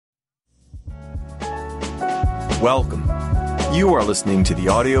Welcome. You are listening to the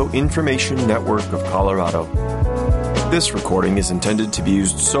Audio Information Network of Colorado. This recording is intended to be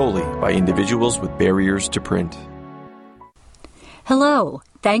used solely by individuals with barriers to print. Hello.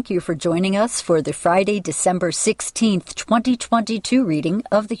 Thank you for joining us for the Friday, December 16th, 2022 reading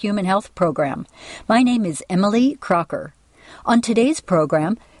of the Human Health Program. My name is Emily Crocker. On today's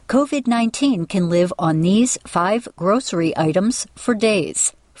program, COVID-19 can live on these 5 grocery items for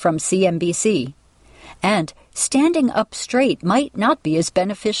days, from CNBC. And standing up straight might not be as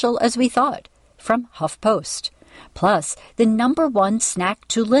beneficial as we thought, from HuffPost. Plus, the number 1 snack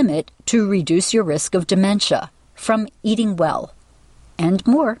to limit to reduce your risk of dementia, from Eating Well. And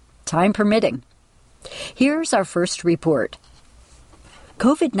more, time permitting. Here's our first report.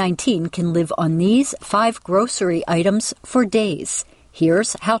 COVID-19 can live on these 5 grocery items for days.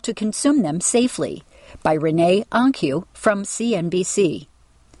 Here's how to consume them safely, by Renee Ankiu from CNBC.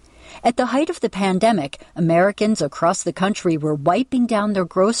 At the height of the pandemic, Americans across the country were wiping down their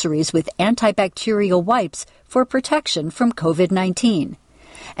groceries with antibacterial wipes for protection from COVID-19.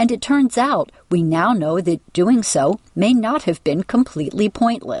 And it turns out we now know that doing so may not have been completely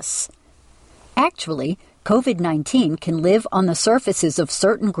pointless. Actually, COVID-19 can live on the surfaces of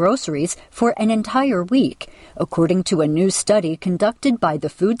certain groceries for an entire week, according to a new study conducted by the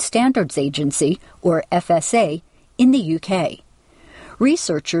Food Standards Agency, or FSA, in the UK.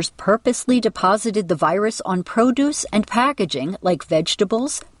 Researchers purposely deposited the virus on produce and packaging like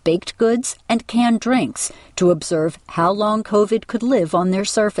vegetables, baked goods, and canned drinks to observe how long COVID could live on their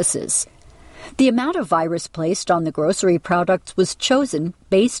surfaces. The amount of virus placed on the grocery products was chosen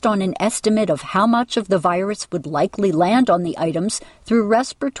based on an estimate of how much of the virus would likely land on the items through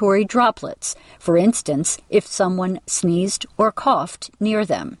respiratory droplets, for instance, if someone sneezed or coughed near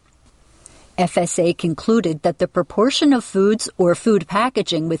them. FSA concluded that the proportion of foods or food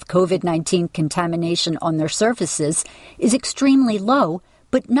packaging with COVID-19 contamination on their surfaces is extremely low,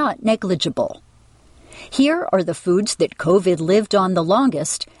 but not negligible. Here are the foods that COVID lived on the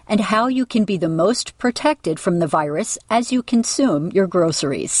longest and how you can be the most protected from the virus as you consume your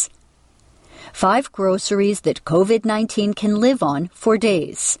groceries. 5 groceries that COVID-19 can live on for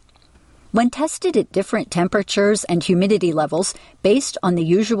days. When tested at different temperatures and humidity levels based on the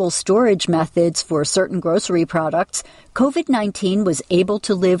usual storage methods for certain grocery products, COVID-19 was able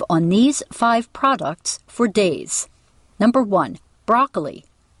to live on these 5 products for days. Number 1, broccoli,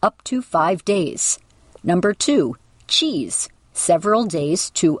 up to 5 days. Number 2, cheese, several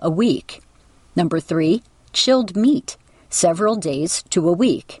days to a week. Number 3, chilled meat, several days to a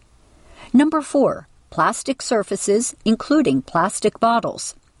week. Number 4, plastic surfaces, including plastic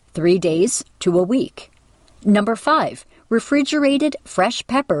bottles, 3 days to a week. Number 5, refrigerated fresh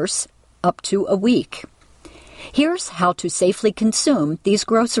peppers, up to a week. Here's how to safely consume these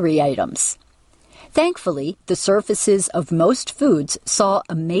grocery items. Thankfully, the surfaces of most foods saw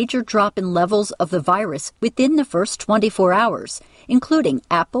a major drop in levels of the virus within the first 24 hours, including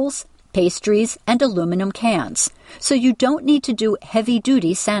apples, pastries, and aluminum cans, so you don't need to do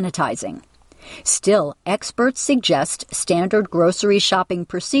heavy-duty sanitizing. Still, experts suggest standard grocery shopping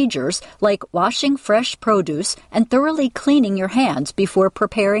procedures like washing fresh produce and thoroughly cleaning your hands before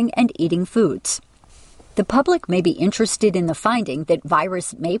preparing and eating foods. The public may be interested in the finding that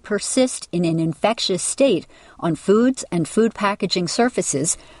virus may persist in an infectious state on foods and food packaging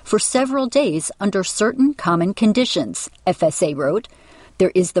surfaces for several days under certain common conditions, FSA wrote.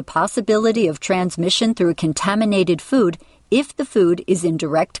 There is the possibility of transmission through contaminated food if the food is in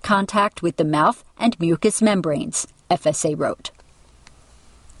direct contact with the mouth and mucous membranes, FSA wrote.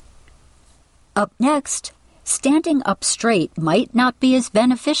 Up next, standing up straight might not be as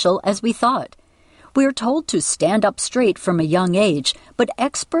beneficial as we thought. We're told to stand up straight from a young age, but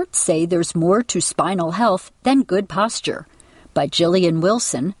experts say there's more to spinal health than good posture, by Gillian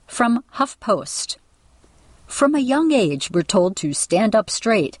Wilson from HuffPost. From a young age, we're told to stand up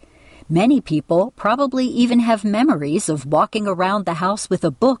straight. Many people probably even have memories of walking around the house with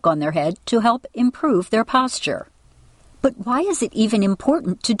a book on their head to help improve their posture. But why is it even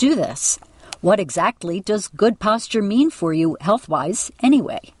important to do this? What exactly does good posture mean for you health-wise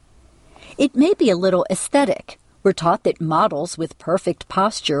anyway? It may be a little aesthetic. We're taught that models with perfect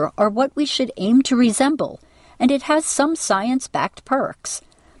posture are what we should aim to resemble, and it has some science-backed perks.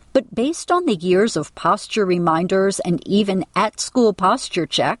 But based on the years of posture reminders and even at-school posture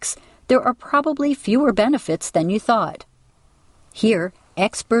checks, there are probably fewer benefits than you thought. Here,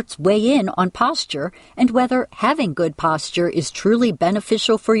 experts weigh in on posture and whether having good posture is truly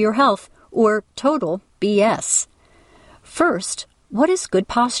beneficial for your health or total BS. First, what is good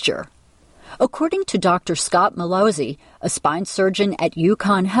posture? According to Dr. Scott Malozzi, a spine surgeon at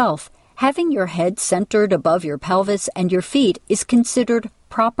UConn Health, having your head centered above your pelvis and your feet is considered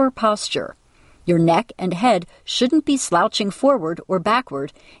proper posture. Your neck and head shouldn't be slouching forward or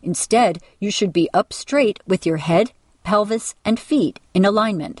backward. Instead, you should be up straight with your head, pelvis, and feet in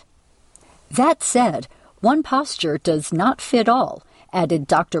alignment. That said, one posture does not fit all, added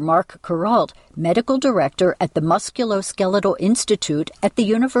Dr. Mark Kuralt, medical director at the Musculoskeletal Institute at the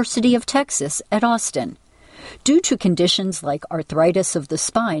University of Texas at Austin. Due to conditions like arthritis of the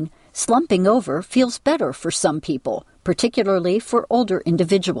spine, slumping over feels better for some people, particularly for older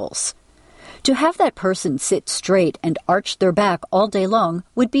individuals. To have that person sit straight and arch their back all day long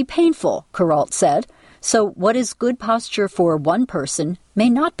would be painful, Kuralt said, so what is good posture for one person may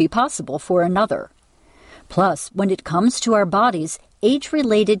not be possible for another. Plus, when it comes to our bodies,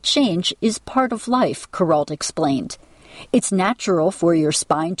 age-related change is part of life, Kuralt explained. It's natural for your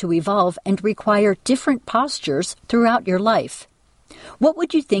spine to evolve and require different postures throughout your life. What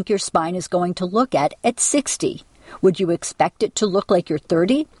would you think your spine is going to look at 60? Would you expect it to look like you're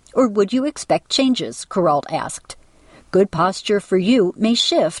 30, or would you expect changes? Kuralt asked. Good posture for you may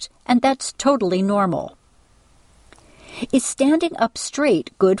shift, and that's totally normal. Is standing up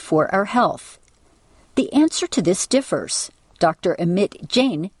straight good for our health? The answer to this differs. Dr. Amit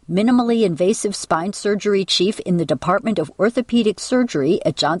Jain, minimally invasive spine surgery chief in the Department of Orthopedic Surgery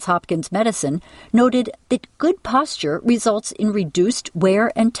at Johns Hopkins Medicine, noted that good posture results in reduced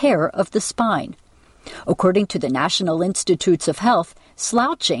wear and tear of the spine. According to the National Institutes of Health,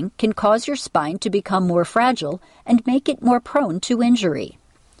 slouching can cause your spine to become more fragile and make it more prone to injury.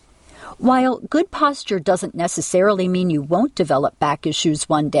 While good posture doesn't necessarily mean you won't develop back issues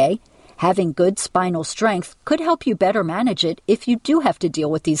one day, having good spinal strength could help you better manage it if you do have to deal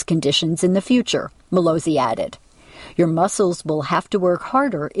with these conditions in the future, Malozzi added. Your muscles will have to work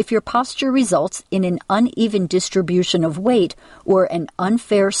harder if your posture results in an uneven distribution of weight or an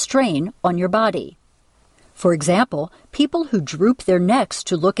unfair strain on your body. For example, people who droop their necks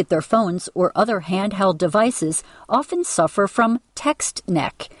to look at their phones or other handheld devices often suffer from text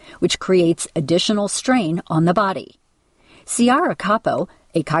neck, which creates additional strain on the body. Ciara Capo,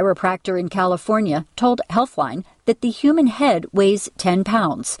 a chiropractor in California, told Healthline that the human head weighs 10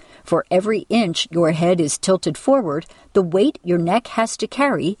 pounds. For every inch your head is tilted forward, the weight your neck has to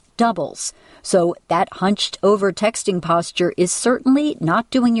carry doubles. So that hunched-over texting posture is certainly not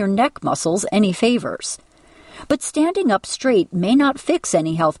doing your neck muscles any favors. But standing up straight may not fix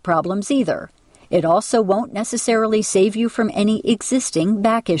any health problems either. It also won't necessarily save you from any existing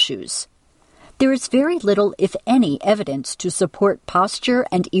back issues. There is very little, if any, evidence to support posture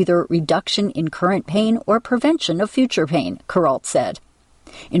and either reduction in current pain or prevention of future pain, Kuralt said.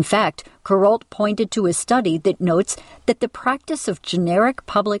 In fact, Kuralt pointed to a study that notes that the practice of generic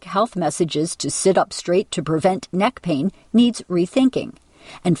public health messages to sit up straight to prevent neck pain needs rethinking,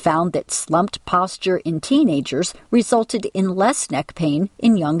 and found that slumped posture in teenagers resulted in less neck pain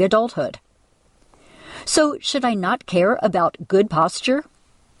in young adulthood. So, should I not care about good posture?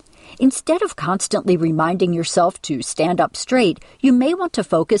 Instead of constantly reminding yourself to stand up straight, you may want to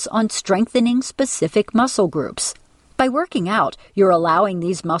focus on strengthening specific muscle groups. By working out, you're allowing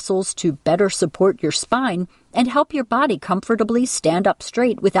these muscles to better support your spine and help your body comfortably stand up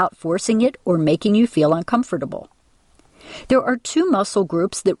straight without forcing it or making you feel uncomfortable. There are two muscle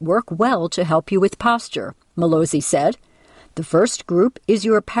groups that work well to help you with posture, Malozzi said. The first group is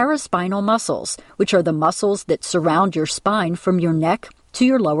your paraspinal muscles, which are the muscles that surround your spine from your neck to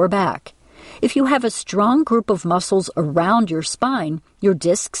your lower back. If you have a strong group of muscles around your spine, your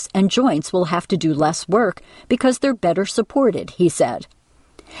discs and joints will have to do less work because they're better supported, he said.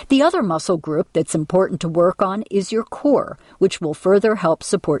 The other muscle group that's important to work on is your core, which will further help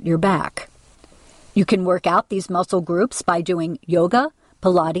support your back. You can work out these muscle groups by doing yoga,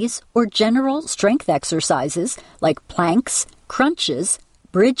 Pilates, or general strength exercises like planks, crunches,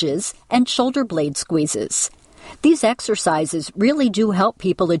 bridges, and shoulder blade squeezes. These exercises really do help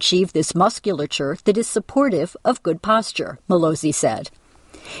people achieve this musculature that is supportive of good posture, Malozzi said.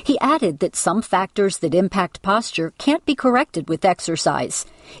 He added that some factors that impact posture can't be corrected with exercise.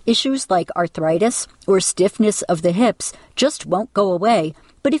 Issues like arthritis or stiffness of the hips just won't go away,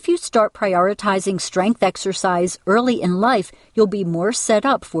 but if you start prioritizing strength exercise early in life, you'll be more set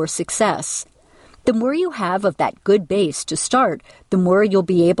up for success. The more you have of that good base to start, the more you'll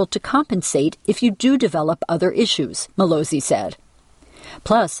be able to compensate if you do develop other issues, Malozzi said.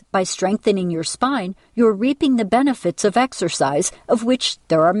 Plus, by strengthening your spine, you're reaping the benefits of exercise, of which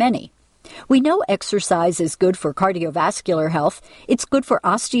there are many. We know exercise is good for cardiovascular health, it's good for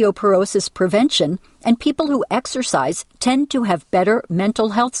osteoporosis prevention, and people who exercise tend to have better mental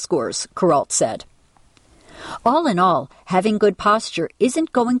health scores, Kuralt said. All in all, having good posture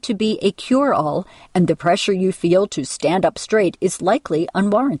isn't going to be a cure-all, and the pressure you feel to stand up straight is likely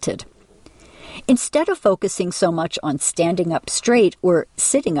unwarranted. Instead of focusing so much on standing up straight or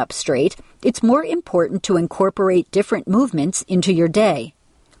sitting up straight, it's more important to incorporate different movements into your day.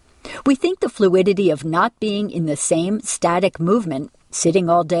 We think the fluidity of not being in the same static movement, sitting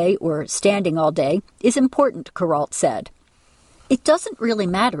all day or standing all day, is important, Kuralt said. It doesn't really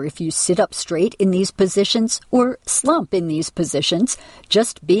matter if you sit up straight in these positions or slump in these positions.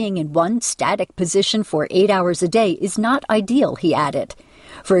 Just being in one static position for 8 hours a day is not ideal, he added.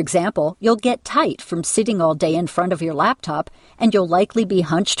 For example, you'll get tight from sitting all day in front of your laptop, and you'll likely be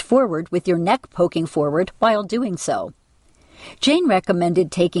hunched forward with your neck poking forward while doing so. Jane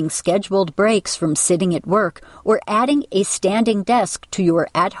recommended taking scheduled breaks from sitting at work or adding a standing desk to your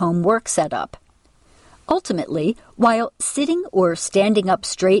at-home work setup. Ultimately, while sitting or standing up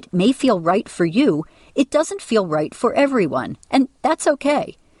straight may feel right for you, it doesn't feel right for everyone, and that's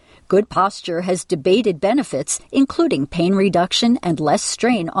okay. Good posture has debated benefits, including pain reduction and less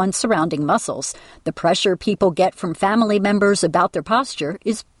strain on surrounding muscles. The pressure people get from family members about their posture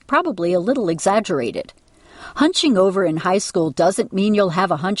is probably a little exaggerated. Hunching over in high school doesn't mean you'll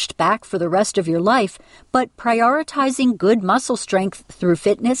have a hunched back for the rest of your life, but prioritizing good muscle strength through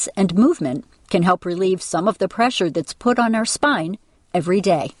fitness and movement can help relieve some of the pressure that's put on our spine every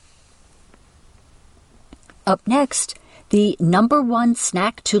day. Up next, the number one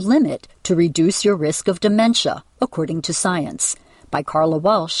snack to limit to reduce your risk of dementia, according to science, by Carla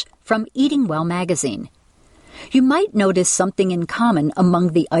Walsh from Eating Well magazine. You might notice something in common among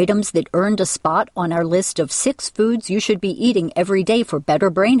the items that earned a spot on our list of 6 foods you should be eating every day for better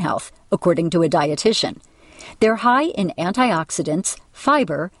brain health, according to a dietitian. They're high in antioxidants,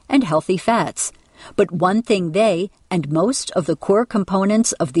 fiber, and healthy fats. But one thing they, and most of the core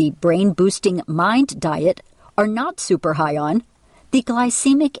components of the brain-boosting MIND diet, are not super high on: the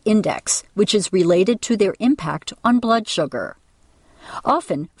glycemic index, which is related to their impact on blood sugar.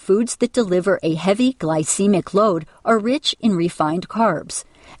 Often, foods that deliver a heavy glycemic load are rich in refined carbs,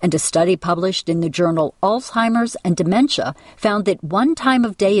 and a study published in the journal Alzheimer's and Dementia found that one time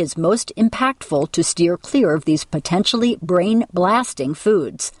of day is most impactful to steer clear of these potentially brain-blasting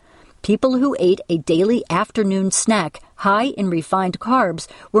foods. People who ate a daily afternoon snack high in refined carbs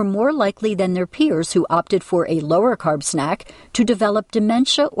were more likely than their peers who opted for a lower-carb snack to develop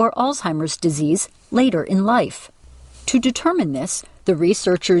dementia or Alzheimer's disease later in life. To determine this, the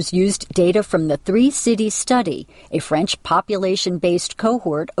researchers used data from the 3-City Study, a French population-based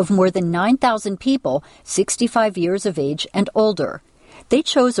cohort of more than 9,000 people 65 years of age and older. They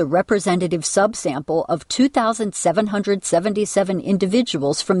chose a representative subsample of 2,777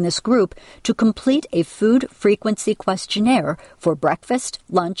 individuals from this group to complete a food frequency questionnaire for breakfast,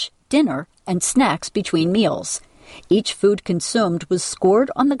 lunch, dinner, and snacks between meals. Each food consumed was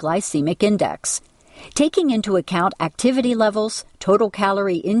scored on the glycemic index. Taking into account activity levels, total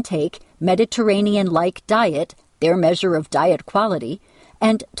calorie intake, Mediterranean-like diet, their measure of diet quality,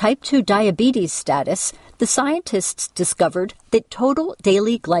 and type 2 diabetes status, the scientists discovered that total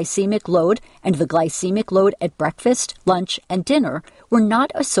daily glycemic load and the glycemic load at breakfast, lunch, and dinner were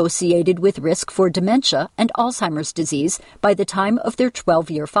not associated with risk for dementia and Alzheimer's disease by the time of their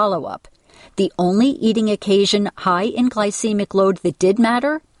 12-year follow-up. The only eating occasion high in glycemic load that did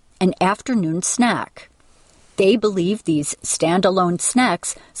matter? An afternoon snack. They believe these standalone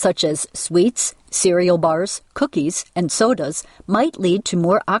snacks, such as sweets, cereal bars, cookies, and sodas, might lead to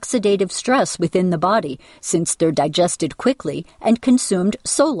more oxidative stress within the body since they're digested quickly and consumed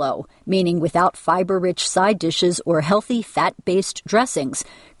solo, meaning without fiber-rich side dishes or healthy fat-based dressings,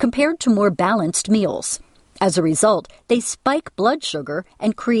 compared to more balanced meals. As a result, they spike blood sugar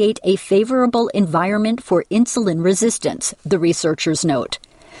and create a favorable environment for insulin resistance, the researchers note.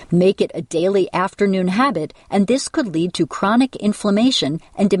 Make it a daily afternoon habit, and this could lead to chronic inflammation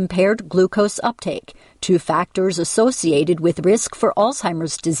and impaired glucose uptake, 2 factors associated with risk for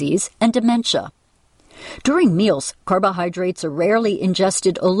Alzheimer's disease and dementia. During meals, carbohydrates are rarely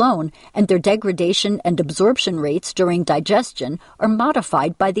ingested alone, and their degradation and absorption rates during digestion are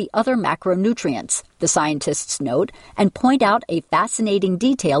modified by the other macronutrients, the scientists note, and point out a fascinating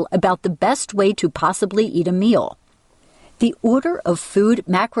detail about the best way to possibly eat a meal. The order of food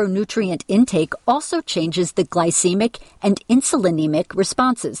macronutrient intake also changes the glycemic and insulinemic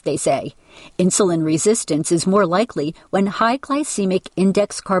responses, they say. Insulin resistance is more likely when high glycemic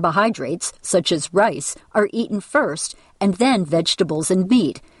index carbohydrates, such as rice, are eaten first and then vegetables and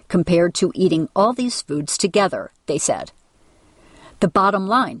meat, compared to eating all these foods together, they said. The bottom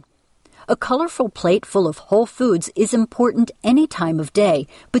line: A colorful plate full of whole foods is important any time of day,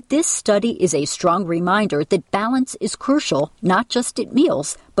 but this study is a strong reminder that balance is crucial, not just at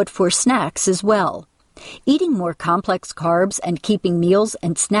meals, but for snacks as well. Eating more complex carbs and keeping meals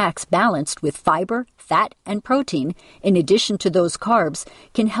and snacks balanced with fiber, fat, and protein, in addition to those carbs,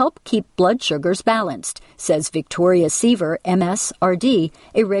 can help keep blood sugars balanced, says Victoria Seaver, MS.RD,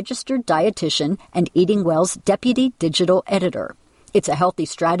 a registered dietitian and Eating Well's deputy digital editor. It's a healthy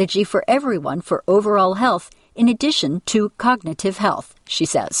strategy for everyone for overall health, in addition to cognitive health, she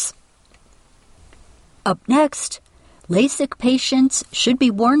says. Up next, LASIK patients should be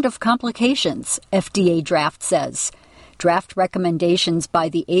warned of complications, FDA draft says. Draft recommendations by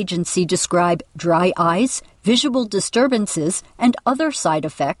the agency describe dry eyes, visual disturbances, and other side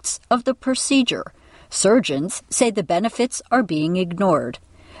effects of the procedure. Surgeons say the benefits are being ignored.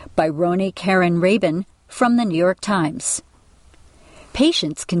 By Roni Karen Rabin from the New York Times.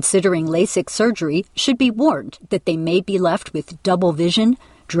 Patients considering LASIK surgery should be warned that they may be left with double vision,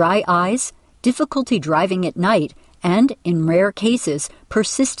 dry eyes, difficulty driving at night, and, in rare cases,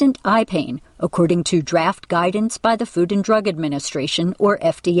 persistent eye pain, according to draft guidance by the Food and Drug Administration, or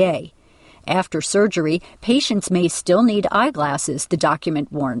FDA. After surgery, patients may still need eyeglasses, the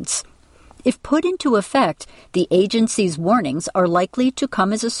document warns. If put into effect, the agency's warnings are likely to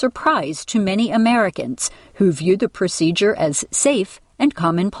come as a surprise to many Americans who view the procedure as safe and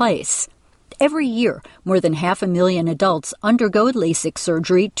commonplace. Every year, more than 500,000 adults undergo LASIK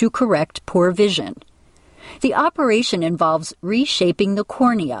surgery to correct poor vision. The operation involves reshaping the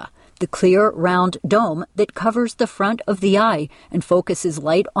cornea, the clear, round dome that covers the front of the eye and focuses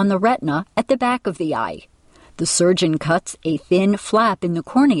light on the retina at the back of the eye. The surgeon cuts a thin flap in the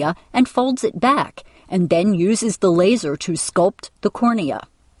cornea and folds it back, and then uses the laser to sculpt the cornea.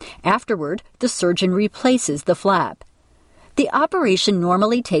 Afterward, the surgeon replaces the flap. The operation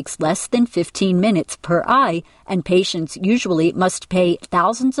normally takes less than 15 minutes per eye, and patients usually must pay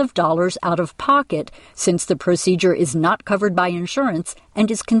thousands of dollars out of pocket since the procedure is not covered by insurance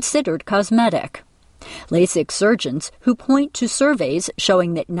and is considered cosmetic. LASIK surgeons, who point to surveys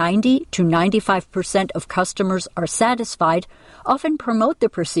showing that 90 to 95% of customers are satisfied, often promote the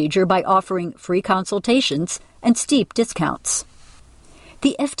procedure by offering free consultations and steep discounts.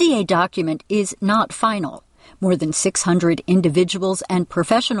 The FDA document is not final. More than 600 individuals and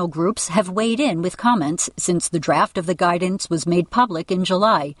professional groups have weighed in with comments since the draft of the guidance was made public in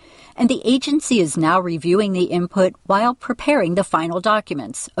July, and the agency is now reviewing the input while preparing the final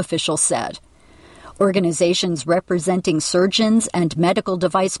documents, officials said. Organizations representing surgeons and medical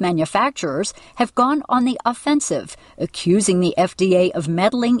device manufacturers have gone on the offensive, accusing the FDA of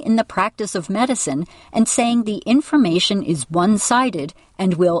meddling in the practice of medicine and saying the information is one-sided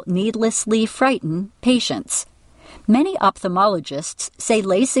and will needlessly frighten patients. Many ophthalmologists say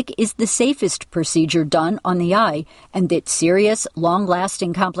LASIK is the safest procedure done on the eye and that serious,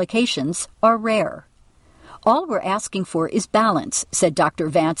 long-lasting complications are rare. All we're asking for is balance, said Dr.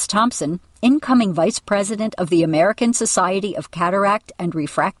 Vance Thompson, incoming vice president of the American Society of Cataract and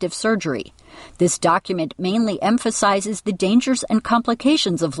Refractive Surgery. This document mainly emphasizes the dangers and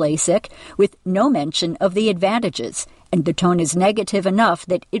complications of LASIK with no mention of the advantages, and the tone is negative enough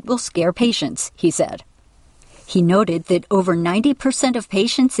that it will scare patients, he said. He noted that over 90% of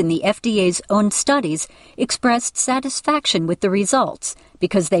patients in the FDA's own studies expressed satisfaction with the results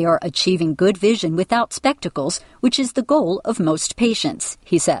because they are achieving good vision without spectacles, which is the goal of most patients,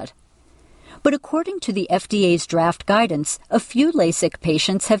 he said. But according to the FDA's draft guidance, a few LASIK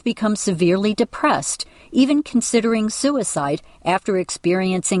patients have become severely depressed, even considering suicide after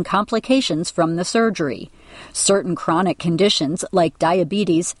experiencing complications from the surgery. Certain chronic conditions, like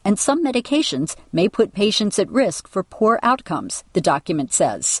diabetes and some medications, may put patients at risk for poor outcomes, the document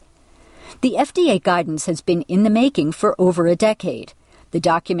says. The FDA guidance has been in the making for over a decade. The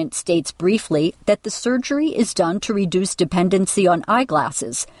document states briefly that the surgery is done to reduce dependency on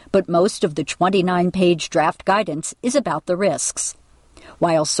eyeglasses, but most of the 29-page draft guidance is about the risks.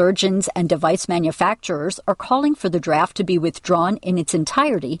 While surgeons and device manufacturers are calling for the draft to be withdrawn in its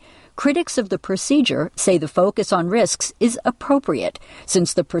entirety, critics of the procedure say the focus on risks is appropriate,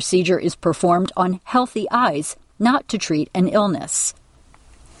 since the procedure is performed on healthy eyes, not to treat an illness.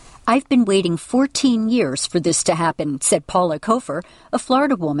 I've been waiting 14 years for this to happen, said Paula Kofer, a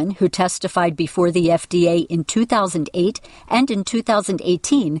Florida woman who testified before the FDA in 2008 and in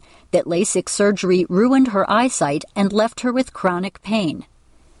 2018 that LASIK surgery ruined her eyesight and left her with chronic pain.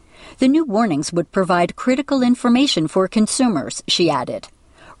 The new warnings would provide critical information for consumers, she added.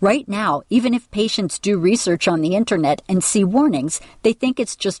 Right now, even if patients do research on the Internet and see warnings, they think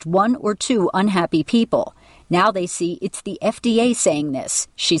it's just one or two unhappy people. Now they see it's the FDA saying this,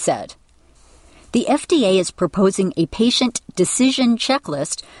 she said. The FDA is proposing a patient decision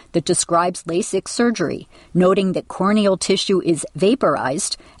checklist that describes LASIK surgery, noting that corneal tissue is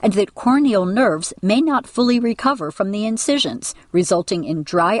vaporized and that corneal nerves may not fully recover from the incisions, resulting in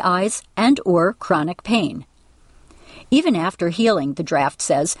dry eyes and/or chronic pain. Even after healing, the draft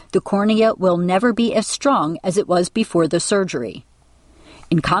says, the cornea will never be as strong as it was before the surgery.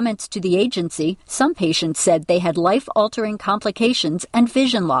 In comments to the agency, some patients said they had life-altering complications and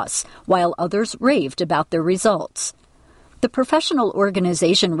vision loss, while others raved about their results. The professional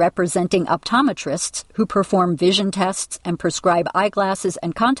organization representing optometrists who perform vision tests and prescribe eyeglasses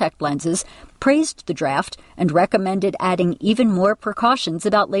and contact lenses praised the draft and recommended adding even more precautions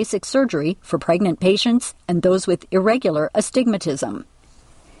about LASIK surgery for pregnant patients and those with irregular astigmatism.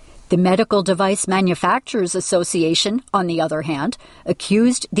 The Medical Device Manufacturers Association, on the other hand,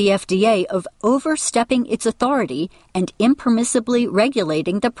 accused the FDA of overstepping its authority and impermissibly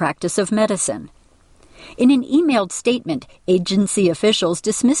regulating the practice of medicine. In an emailed statement, agency officials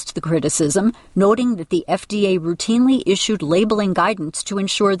dismissed the criticism, noting that the FDA routinely issued labeling guidance to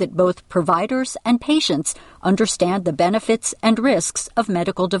ensure that both providers and patients understand the benefits and risks of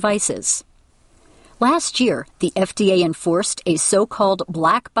medical devices. Last year, the FDA enforced a so-called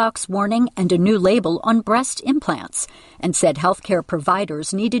black box warning and a new label on breast implants and said healthcare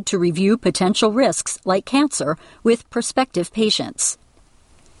providers needed to review potential risks like cancer with prospective patients.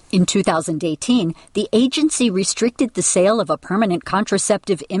 In 2018, the agency restricted the sale of a permanent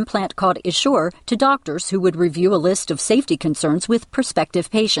contraceptive implant called Essure to doctors who would review a list of safety concerns with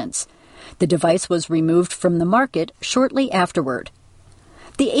prospective patients. The device was removed from the market shortly afterward.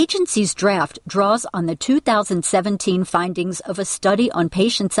 The agency's draft draws on the 2017 findings of a study on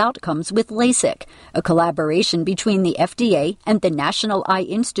patients' outcomes with LASIK, a collaboration between the FDA and the National Eye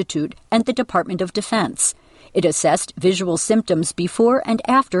Institute and the Department of Defense. It assessed visual symptoms before and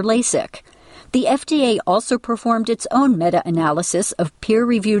after LASIK. The FDA also performed its own meta-analysis of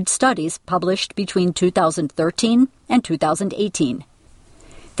peer-reviewed studies published between 2013 and 2018.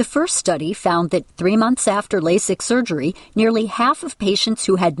 The first study found that 3 months after LASIK surgery, nearly half of patients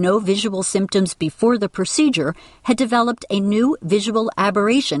who had no visual symptoms before the procedure had developed a new visual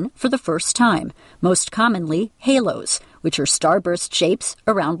aberration for the first time, most commonly halos, which are starburst shapes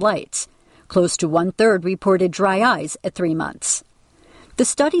around lights. Close to 1/3 reported dry eyes at 3 months. The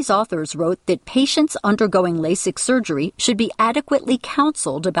study's authors wrote that patients undergoing LASIK surgery should be adequately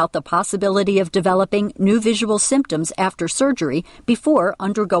counseled about the possibility of developing new visual symptoms after surgery before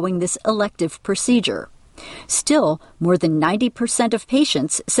undergoing this elective procedure. Still, more than 90% of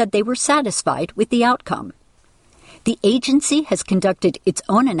patients said they were satisfied with the outcome. The agency has conducted its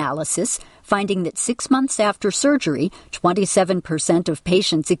own analysis, finding that 6 months after surgery, 27% of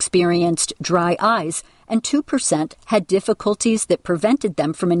patients experienced dry eyes and 2% had difficulties that prevented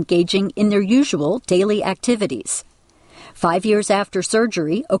them from engaging in their usual daily activities. 5 years after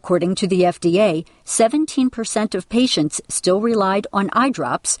surgery, according to the FDA, 17% of patients still relied on eye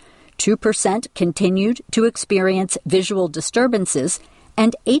drops, 2% continued to experience visual disturbances,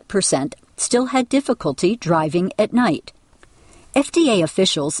 and 8% still had difficulty driving at night. FDA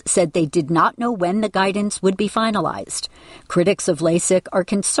officials said they did not know when the guidance would be finalized. Critics of LASIK are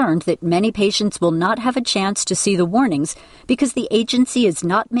concerned that many patients will not have a chance to see the warnings because the agency is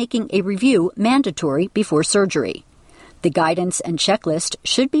not making a review mandatory before surgery. The guidance and checklist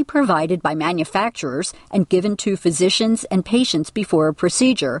should be provided by manufacturers and given to physicians and patients before a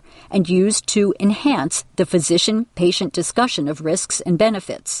procedure and used to enhance the physician-patient discussion of risks and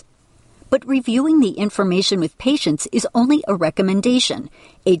benefits. But reviewing the information with patients is only a recommendation,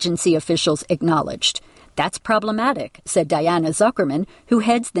 agency officials acknowledged. That's problematic, said Diana Zuckerman, who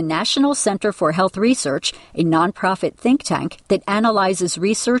heads the National Center for Health Research, a nonprofit think tank that analyzes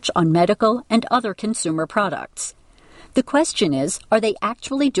research on medical and other consumer products. The question is, are they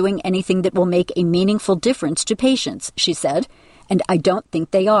actually doing anything that will make a meaningful difference to patients, she said. And I don't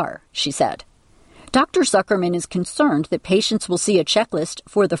think they are, she said. Dr. Zuckerman is concerned that patients will see a checklist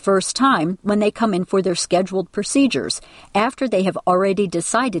for the first time when they come in for their scheduled procedures, after they have already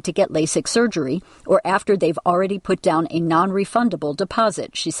decided to get LASIK surgery, or after they've already put down a non-refundable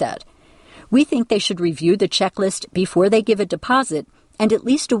deposit, she said. We think they should review the checklist before they give a deposit and at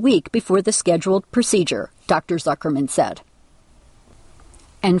least a week before the scheduled procedure, Dr. Zuckerman said.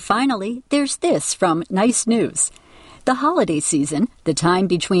 And finally, there's this from Nice News. The holiday season, the time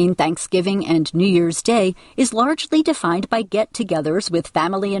between Thanksgiving and New Year's Day, is largely defined by get-togethers with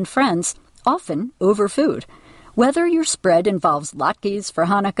family and friends, often over food. Whether your spread involves latkes for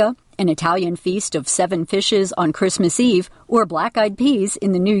Hanukkah, an Italian feast of 7 fishes on Christmas Eve, or black-eyed peas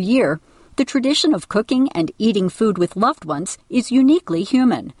in the New Year, the tradition of cooking and eating food with loved ones is uniquely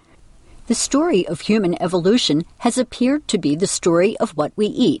human. The story of human evolution has appeared to be the story of what we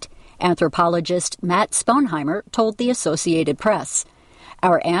eat, anthropologist Matt Sponheimer told the Associated Press.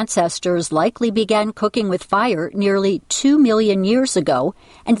 Our ancestors likely began cooking with fire nearly 2 million years ago,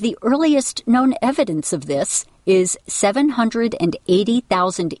 and the earliest known evidence of this is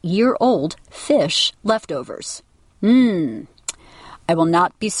 780,000-year-old fish leftovers. I will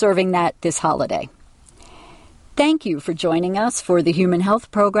not be serving that this holiday. Thank you for joining us for the Human Health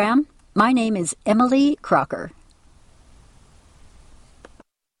Program. My name is Emily Crocker.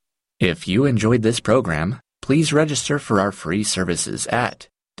 If you enjoyed this program, please register for our free services at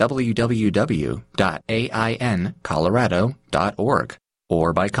www.aincolorado.org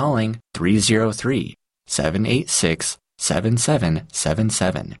or by calling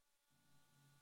 303-786-7777.